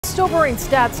Sobering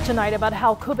stats tonight about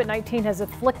how COVID-19 has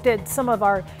afflicted some of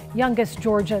our youngest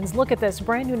Georgians. Look at this.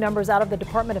 Brand new numbers out of the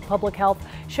Department of Public Health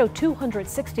show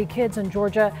 260 kids in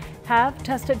Georgia have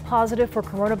tested positive for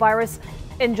coronavirus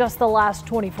in just the last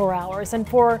 24 hours. And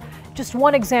for just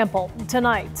one example,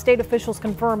 tonight, state officials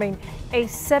confirming a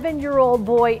 7-year-old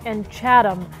boy in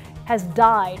Chatham has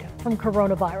died from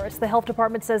coronavirus. The health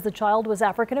department says the child was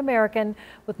African American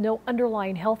with no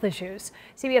underlying health issues.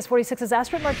 CBS 46's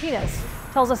Astrid Martinez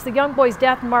tells us the young boy's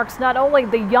death marks not only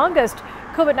the youngest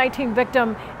COVID-19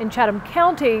 victim in Chatham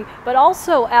County, but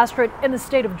also, Astrid, in the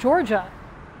state of Georgia.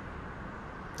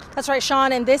 That's right,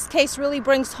 Sean, and this case really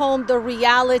brings home the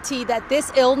reality that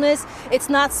this illness, it's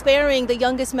not sparing the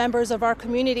youngest members of our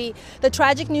community. The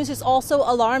tragic news is also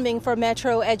alarming for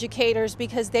Metro educators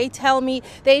because they tell me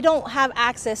they don't have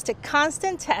access to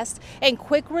constant tests and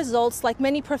quick results like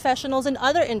many professionals in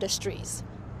other industries.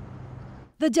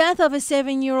 The death of a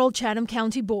 7-year-old Chatham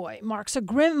County boy marks a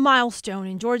grim milestone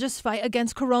in Georgia's fight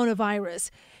against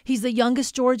coronavirus. He's the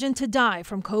youngest Georgian to die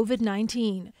from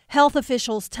COVID-19. Health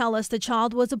officials tell us the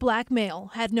child was a black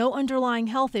male, had no underlying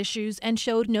health issues, and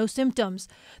showed no symptoms.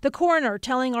 The coroner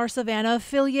telling our Savannah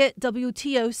affiliate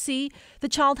WTOC the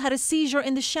child had a seizure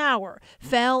in the shower,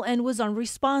 fell, and was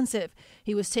unresponsive.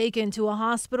 He was taken to a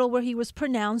hospital where he was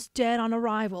pronounced dead on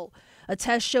arrival. A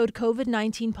test showed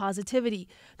COVID-19 positivity.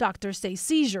 Doctors say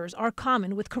seizures are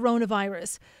common with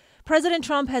coronavirus. President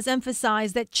Trump has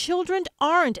emphasized that children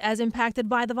aren't as impacted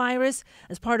by the virus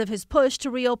as part of his push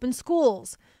to reopen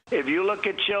schools. If you look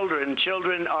at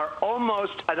children are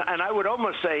almost, and I would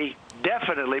almost say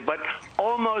definitely, but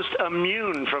almost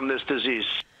immune from this disease.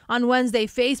 On Wednesday,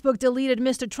 Facebook deleted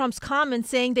Mr. Trump's comments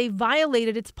saying they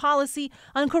violated its policy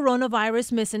on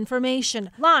coronavirus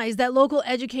misinformation, lies that local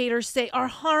educators say are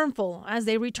harmful as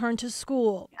they return to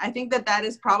school. I think that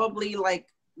is probably like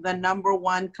the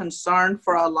 #1 concern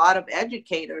for a lot of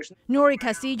educators. Nori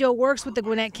Castillo works with the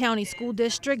Gwinnett County School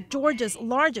District, Georgia's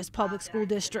largest public school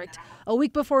district. A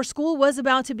week before school was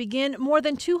about to begin, more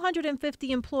than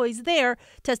 250 employees there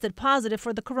tested positive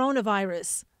for the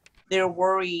coronavirus. They're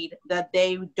worried that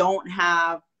they don't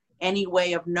have any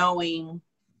way of knowing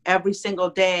every single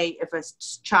day if a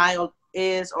child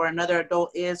is or another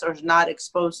adult is or is not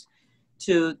exposed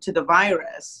to the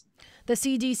virus. The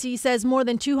CDC says more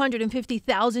than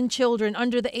 250,000 children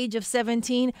under the age of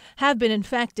 17 have been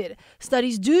infected.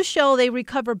 Studies do show they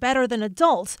recover better than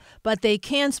adults, but they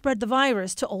can spread the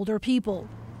virus to older people.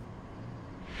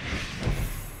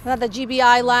 Now, the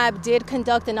GBI lab did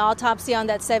conduct an autopsy on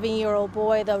that 7-year-old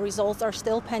boy. The results are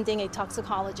still pending a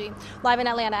toxicology. Live in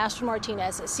Atlanta, Astrid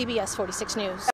Martinez, CBS 46 News.